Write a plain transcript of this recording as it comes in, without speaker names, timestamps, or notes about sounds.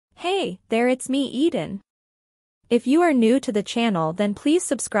Hey, there, it's me, Eden. If you are new to the channel, then please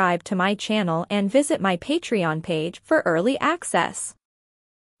subscribe to my channel and visit my Patreon page for early access.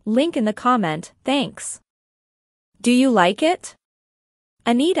 Link in the comment, thanks. Do you like it?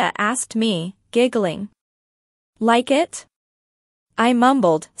 Anita asked me, giggling. Like it? I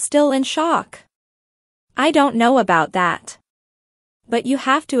mumbled, still in shock. I don't know about that. But you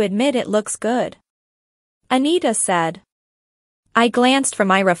have to admit it looks good. Anita said. I glanced from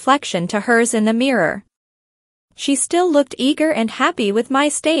my reflection to hers in the mirror. She still looked eager and happy with my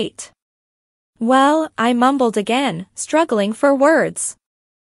state. Well, I mumbled again, struggling for words.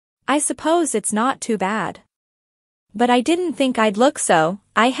 I suppose it's not too bad. But I didn't think I'd look so,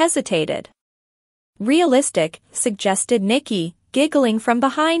 I hesitated. Realistic, suggested Nikki, giggling from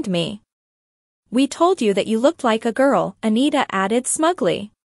behind me. We told you that you looked like a girl, Anita added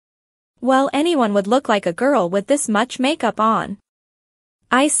smugly. Well, anyone would look like a girl with this much makeup on,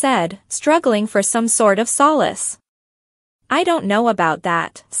 I said, struggling for some sort of solace. I don't know about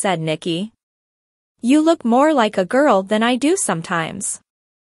that, said Nikki. You look more like a girl than I do sometimes.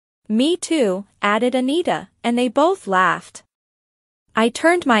 Me too, added Anita, and they both laughed. I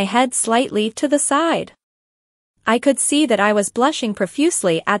turned my head slightly to the side. I could see that I was blushing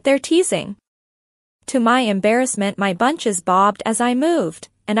profusely at their teasing. To my embarrassment, my bunches bobbed as I moved,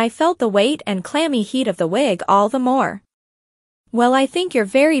 and I felt the weight and clammy heat of the wig all the more. Well, I think you're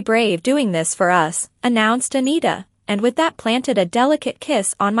very brave doing this for us, announced Anita, and with that planted a delicate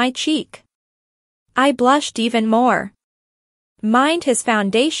kiss on my cheek. I blushed even more. Mind his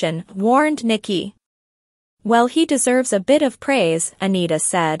foundation, warned Nikki. Well, he deserves a bit of praise, Anita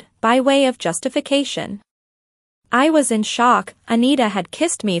said, by way of justification. I was in shock. Anita had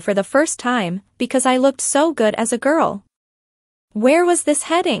kissed me for the first time, because I looked so good as a girl. Where was this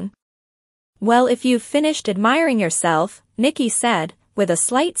heading? Well, if you've finished admiring yourself, Nikki said, with a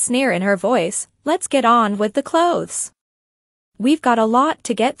slight sneer in her voice, let's get on with the clothes. We've got a lot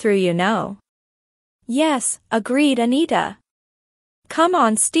to get through, you know. Yes, agreed Anita. Come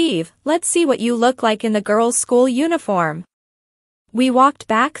on, Steve, let's see what you look like in the girls' school uniform. We walked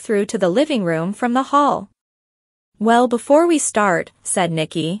back through to the living room from the hall. Well, before we start, said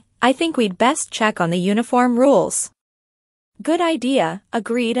Nikki, I think we'd best check on the uniform rules. Good idea,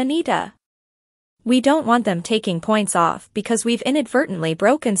 agreed Anita. We don't want them taking points off because we've inadvertently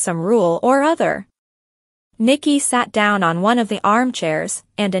broken some rule or other. Nikki sat down on one of the armchairs,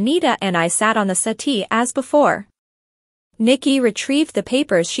 and Anita and I sat on the settee as before. Nikki retrieved the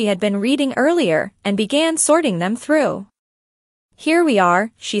papers she had been reading earlier and began sorting them through. Here we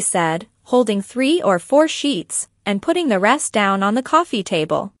are, she said, holding 3 or 4 sheets, and putting the rest down on the coffee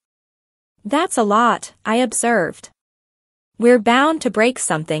table. That's a lot, I observed. We're bound to break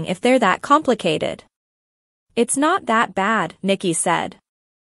something if they're that complicated. It's not that bad, Nikki said.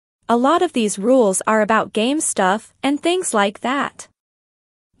 A lot of these rules are about game stuff and things like that.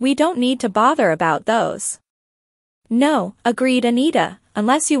 We don't need to bother about those. No, agreed Anita,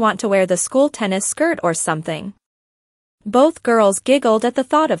 unless you want to wear the school tennis skirt or something. Both girls giggled at the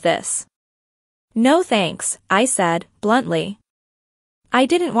thought of this. No thanks, I said, bluntly. I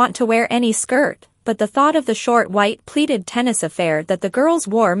didn't want to wear any skirt, but the thought of the short white pleated tennis affair that the girls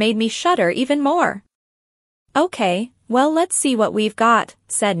wore made me shudder even more. Okay, well, let's see what we've got,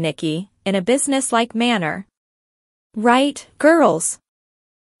 said Nikki, in a businesslike manner. Right, girls.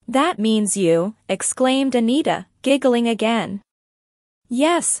 That means you, exclaimed Anita, giggling again.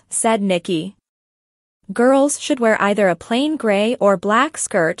 Yes, said Nikki. Girls should wear either a plain gray or black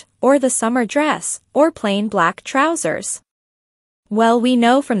skirt, or the summer dress, or plain black trousers. Well, we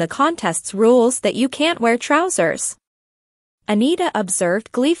know from the contest's rules that you can't wear trousers. Anita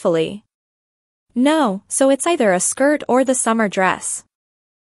observed gleefully. No, so it's either a skirt or the summer dress.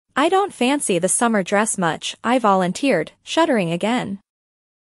 I don't fancy the summer dress much, I volunteered, shuddering again.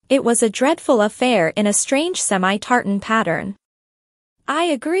 It was a dreadful affair in a strange semi-tartan pattern. I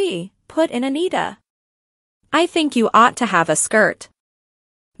agree, put in Anita. I think you ought to have a skirt.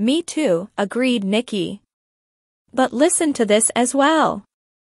 Me too, agreed Nikki. But listen to this as well.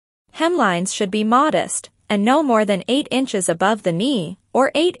 Hemlines should be modest, and no more than 8 inches above the knee,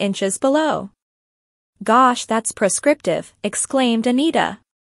 or 8 inches below. Gosh, that's prescriptive, exclaimed Anita.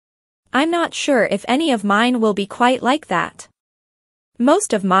 I'm not sure if any of mine will be quite like that.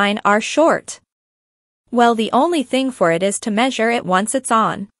 Most of mine are short. Well, the only thing for it is to measure it once it's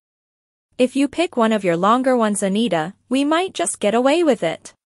on. If you pick one of your longer ones, Anita, we might just get away with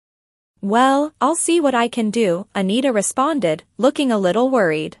it. Well, I'll see what I can do, Anita responded, looking a little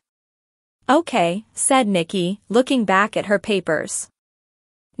worried. Okay, said Nikki, looking back at her papers.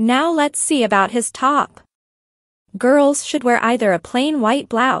 Now let's see about his top. Girls should wear either a plain white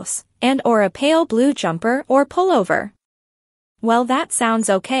blouse and/or a pale blue jumper or pullover. Well, that sounds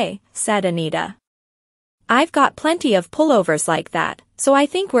okay, said Anita. I've got plenty of pullovers like that, so I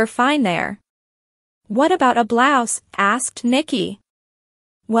think we're fine there. What about a blouse? Asked Nikki.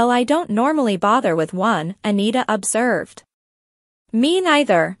 Well, I don't normally bother with one, Anita observed. Me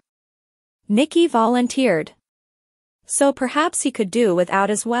neither. Nikki volunteered. So perhaps he could do without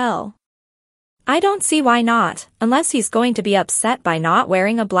as well. I don't see why not, unless he's going to be upset by not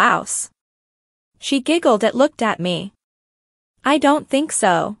wearing a blouse. She giggled and looked at me. I don't think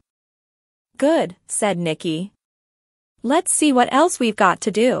so. Good, said Nikki. Let's see what else we've got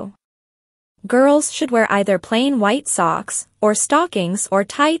to do. Girls should wear either plain white socks, or stockings or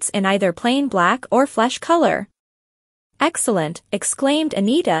tights in either plain black or flesh color. Excellent, exclaimed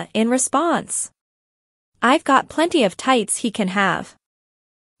Anita in response. I've got plenty of tights he can have.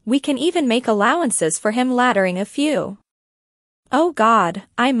 We can even make allowances for him laddering a few. Oh God,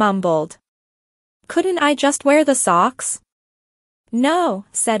 I mumbled. Couldn't I just wear the socks? No,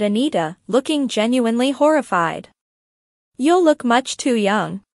 said Anita, looking genuinely horrified. You'll look much too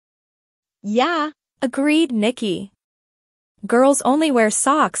young. Yeah, agreed Nikki. Girls only wear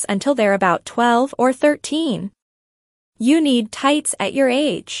socks until they're about 12 or 13. You need tights at your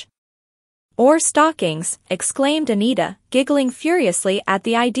age. Or stockings, exclaimed Anita, giggling furiously at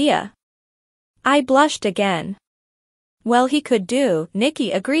the idea. I blushed again. Well, he could do,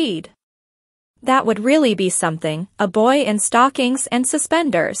 Nikki agreed. That would really be something, a boy in stockings and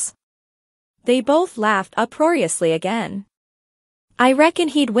suspenders. They both laughed uproariously again. I reckon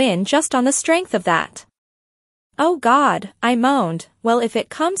he'd win just on the strength of that. Oh God, I moaned, well, if it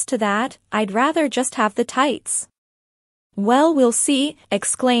comes to that, I'd rather just have the tights. Well, we'll see,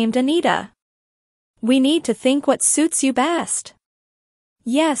 exclaimed Anita. We need to think what suits you best.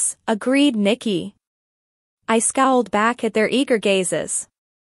 Yes, agreed Nikki. I scowled back at their eager gazes.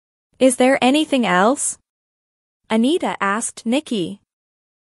 Is there anything else? Anita asked Nikki.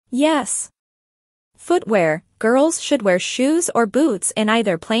 Yes. Footwear, girls should wear shoes or boots in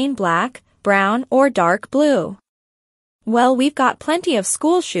either plain black, brown or dark blue. Well, we've got plenty of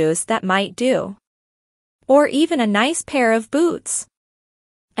school shoes that might do. Or even a nice pair of boots.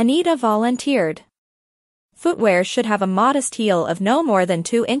 Anita volunteered. Footwear should have a modest heel of no more than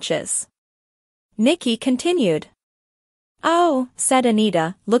 2 inches. Nikki continued. Oh, said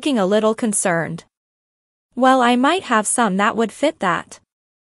Anita, looking a little concerned. Well, I might have some that would fit that.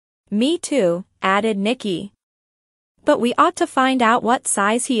 Me too, added Nikki. But we ought to find out what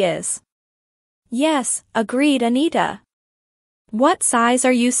size he is. Yes, agreed Anita. What size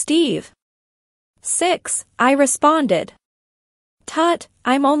are you, Steve? 6, I responded. Tut,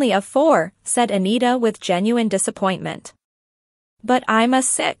 I'm only a 4, said Anita with genuine disappointment. But I'm a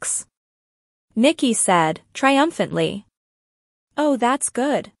 6. Nikki said, triumphantly. Oh, that's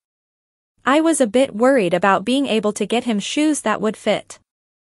good. I was a bit worried about being able to get him shoes that would fit.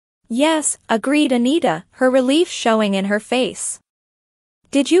 Yes, agreed Anita, her relief showing in her face.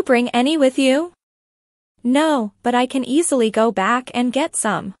 Did you bring any with you? No, but I can easily go back and get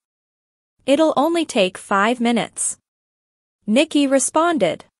some. It'll only take 5 minutes. Nikki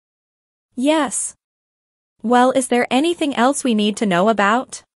responded. Yes. Well, is there anything else we need to know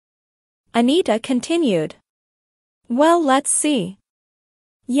about? Anita continued. Well, let's see.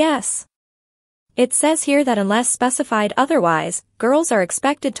 Yes. It says here that unless specified otherwise, girls are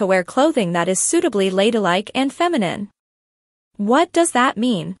expected to wear clothing that is suitably ladylike and feminine. What does that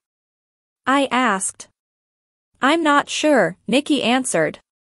mean? I asked. I'm not sure, Nikki answered.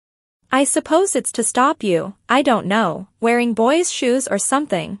 I suppose it's to stop you, I don't know, wearing boys' shoes or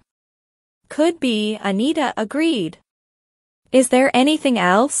something. Could be, Anita agreed. Is there anything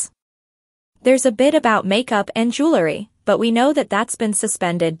else? There's a bit about makeup and jewelry, but we know that that's been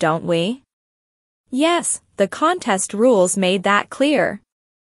suspended, don't we? Yes, the contest rules made that clear.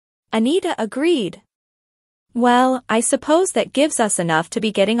 Anita agreed. Well, I suppose that gives us enough to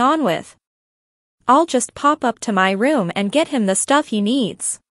be getting on with. I'll just pop up to my room and get him the stuff he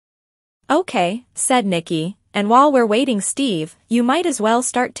needs. Okay, said Nikki, and while we're waiting, Steve, you might as well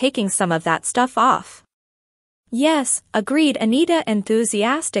start taking some of that stuff off. Yes, agreed Anita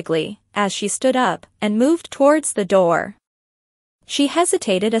enthusiastically, as she stood up and moved towards the door. She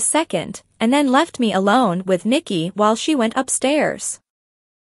hesitated a second, and then left me alone with Nikki while she went upstairs.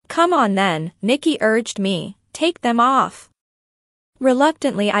 Come on then, Nikki urged me, take them off.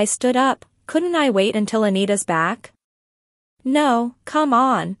 Reluctantly I stood up, couldn't I wait until Anita's back? No, come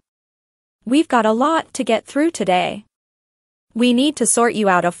on. We've got a lot to get through today. We need to sort you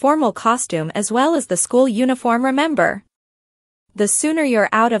out a formal costume as well as the school uniform, remember? The sooner you're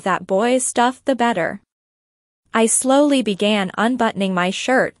out of that boy's stuff the better. I slowly began unbuttoning my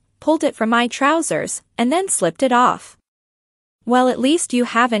shirt, pulled it from my trousers, and then slipped it off. Well, at least you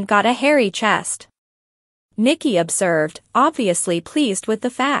haven't got a hairy chest, Nikki observed, obviously pleased with the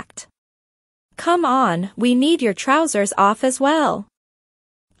fact. Come on, we need your trousers off as well.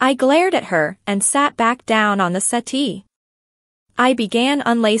 I glared at her and sat back down on the settee. I began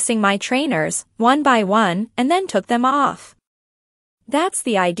unlacing my trainers, one by one, and then took them off. That's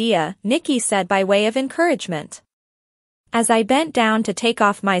the idea, Nikki said by way of encouragement. As I bent down to take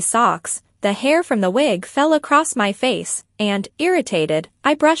off my socks, the hair from the wig fell across my face, and, irritated,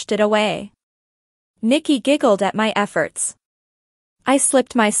 I brushed it away. Nikki giggled at my efforts. I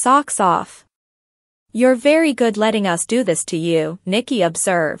slipped my socks off. You're very good letting us do this to you, Nikki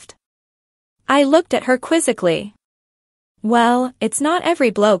observed. I looked at her quizzically. Well, it's not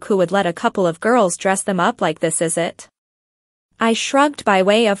every bloke who would let a couple of girls dress them up like this, is it? I shrugged by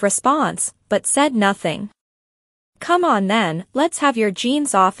way of response, but said nothing. Come on then, let's have your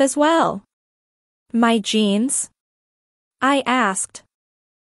jeans off as well. My jeans? I asked.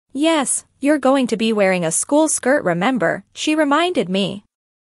 Yes, you're going to be wearing a school skirt, remember, she reminded me.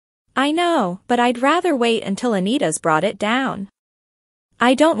 I know, but I'd rather wait until Anita's brought it down.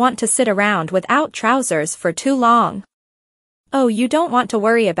 I don't want to sit around without trousers for too long. Oh, you don't want to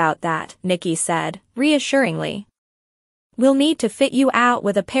worry about that, Nikki said, reassuringly. We'll need to fit you out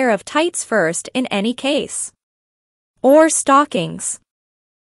with a pair of tights first in any case. Or stockings,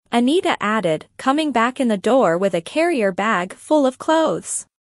 Anita added, coming back in the door with a carrier bag full of clothes.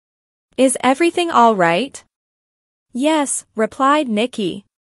 Is everything all right? Yes, replied Nikki.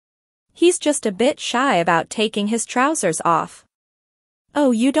 He's just a bit shy about taking his trousers off.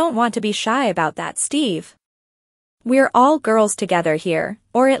 Oh, you don't want to be shy about that, Steve. We're all girls together here,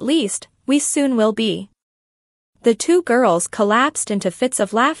 or at least, we soon will be. The two girls collapsed into fits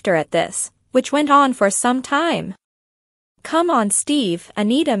of laughter at this, which went on for some time. Come on, Steve,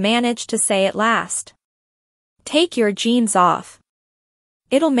 Anita managed to say at last. Take your jeans off.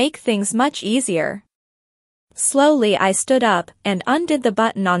 It'll make things much easier. Slowly I stood up and undid the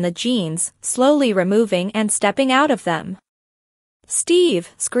button on the jeans, slowly removing and stepping out of them. Steve,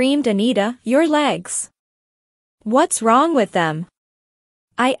 screamed Anita, your legs. What's wrong with them?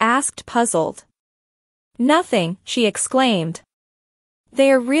 I asked, puzzled. Nothing, she exclaimed.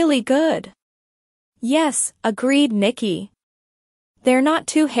 They're really good. Yes, agreed Nikki. They're not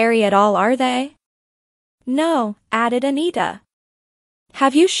too hairy at all, are they? No, added Anita.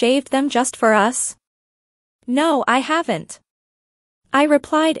 Have you shaved them just for us? No, I haven't. I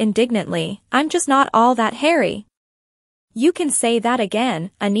replied indignantly, I'm just not all that hairy. You can say that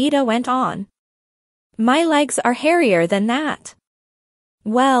again, Anita went on. My legs are hairier than that.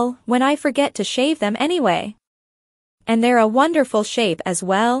 Well, when I forget to shave them anyway. And they're a wonderful shape as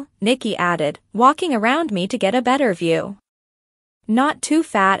well, Nikki added, walking around me to get a better view. Not too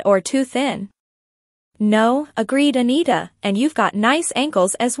fat or too thin. No, agreed Anita, and you've got nice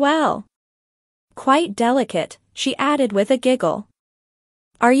ankles as well. Quite delicate, she added with a giggle.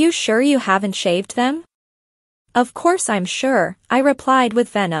 Are you sure you haven't shaved them? Of course I'm sure, I replied with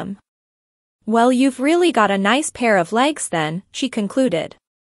venom. Well, you've really got a nice pair of legs then, she concluded.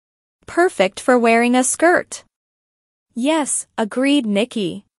 Perfect for wearing a skirt. Yes, agreed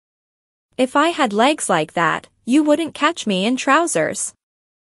Nikki. If I had legs like that, you wouldn't catch me in trousers.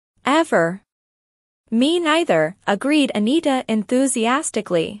 Ever. Me neither, agreed Anita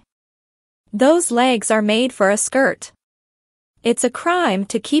enthusiastically. Those legs are made for a skirt. It's a crime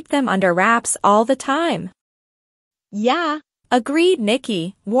to keep them under wraps all the time. Yeah, agreed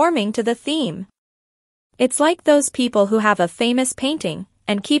Nikki, warming to the theme. It's like those people who have a famous painting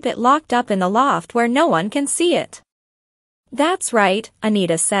and keep it locked up in the loft where no one can see it. That's right,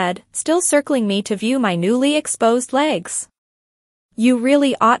 Anita said, still circling me to view my newly exposed legs. You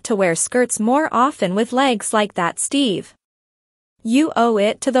really ought to wear skirts more often with legs like that, Steve. You owe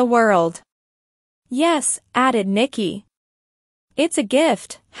it to the world. Yes, added Nikki. It's a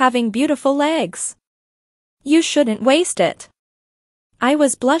gift, having beautiful legs. You shouldn't waste it. I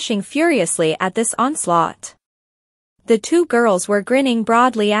was blushing furiously at this onslaught. The two girls were grinning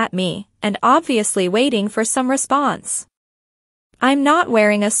broadly at me, and obviously waiting for some response. I'm not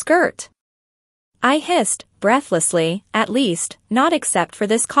wearing a skirt. I hissed, breathlessly, at least, not except for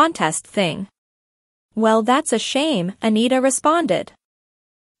this contest thing. Well, that's a shame, Anita responded.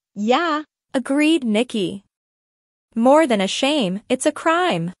 Yeah, agreed Nikki. More than a shame, it's a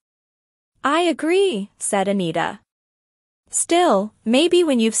crime. I agree, said Anita. Still, maybe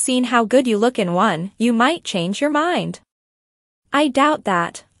when you've seen how good you look in one, you might change your mind. I doubt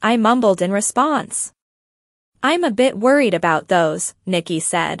that, I mumbled in response. I'm a bit worried about those, Nikki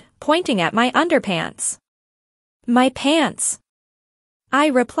said, pointing at my underpants. My pants, I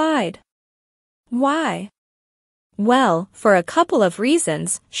replied. Why? Well, for a couple of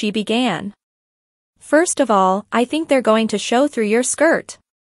reasons, she began. First of all, I think they're going to show through your skirt.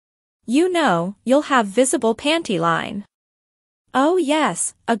 You know, you'll have visible panty line. Oh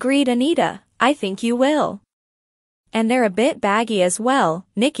yes, agreed Anita, I think you will. And they're a bit baggy as well,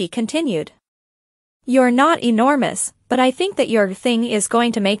 Nikki continued. You're not enormous, but I think that your thing is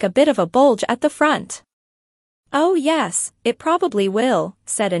going to make a bit of a bulge at the front. Oh yes, it probably will,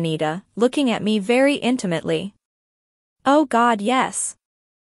 said Anita, looking at me very intimately. Oh God, yes.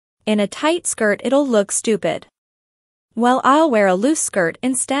 In a tight skirt it'll look stupid. Well, I'll wear a loose skirt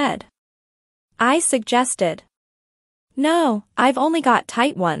instead, I suggested. No, I've only got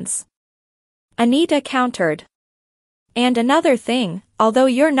tight ones, Anita countered. And another thing, although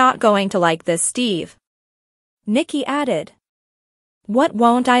you're not going to like this, Steve, Nikki added. What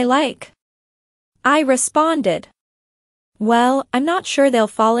won't I like? I responded. Well, I'm not sure they'll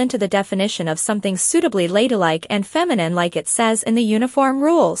fall into the definition of something suitably ladylike and feminine like it says in the uniform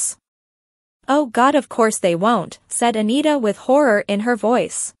rules. Oh God, of course they won't, said Anita with horror in her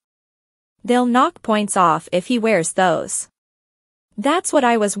voice. They'll knock points off if he wears those. That's what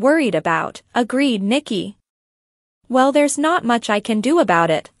I was worried about, agreed Nikki. Well, there's not much I can do about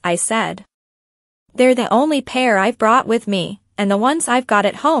it, I said. They're the only pair I've brought with me, and the ones I've got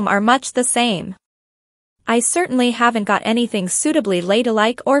at home are much the same. I certainly haven't got anything suitably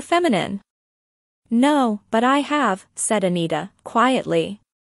ladylike or feminine. No, but I have, said Anita, quietly.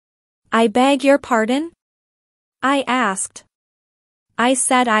 I beg your pardon? I asked. I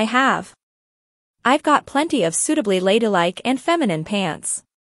said I have. I've got plenty of suitably ladylike and feminine pants.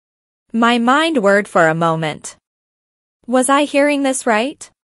 My mind whirred for a moment. Was I hearing this right?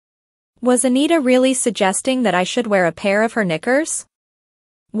 Was Anita really suggesting that I should wear a pair of her knickers?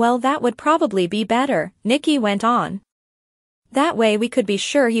 Well, that would probably be better, Nikki went on. That way we could be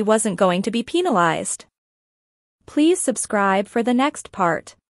sure he wasn't going to be penalized. Please subscribe for the next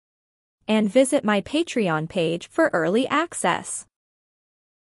part. And visit my Patreon page for early access.